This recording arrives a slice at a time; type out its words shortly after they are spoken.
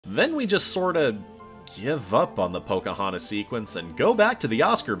Then we just sorta give up on the Pocahontas sequence and go back to the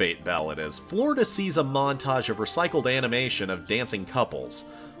Oscar bait ballad as Florida sees a montage of recycled animation of dancing couples,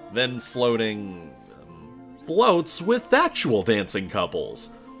 then floating floats with actual dancing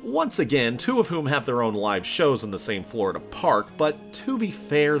couples. Once again, two of whom have their own live shows in the same Florida park, but to be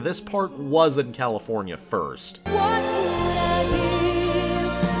fair, this part was in California first. What would I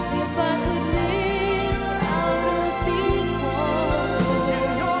give if I could live out of these walls?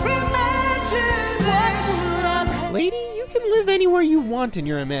 Lady, you can live anywhere you want in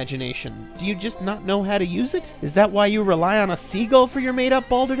your imagination. Do you just not know how to use it? Is that why you rely on a seagull for your made-up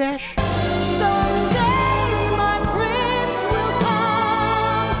balderdash? Someday my prince will come.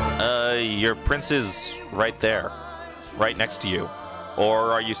 Your prince is right there. Right next to you.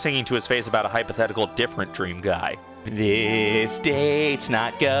 Or are you singing to his face about a hypothetical different dream guy? This date's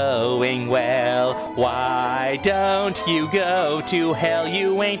not going well. Why don't you go to hell?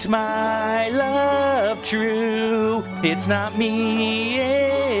 You ain't my love true. It's not me,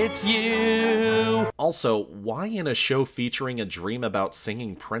 it's you. Also, why in a show featuring a dream about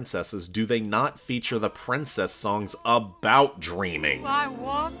singing princesses do they not feature the princess songs about dreaming? I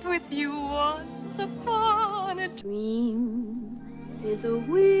walked with you once upon a dream is a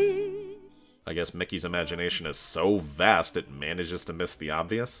wish. I guess Mickey's imagination is so vast it manages to miss the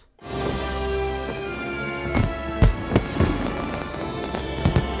obvious?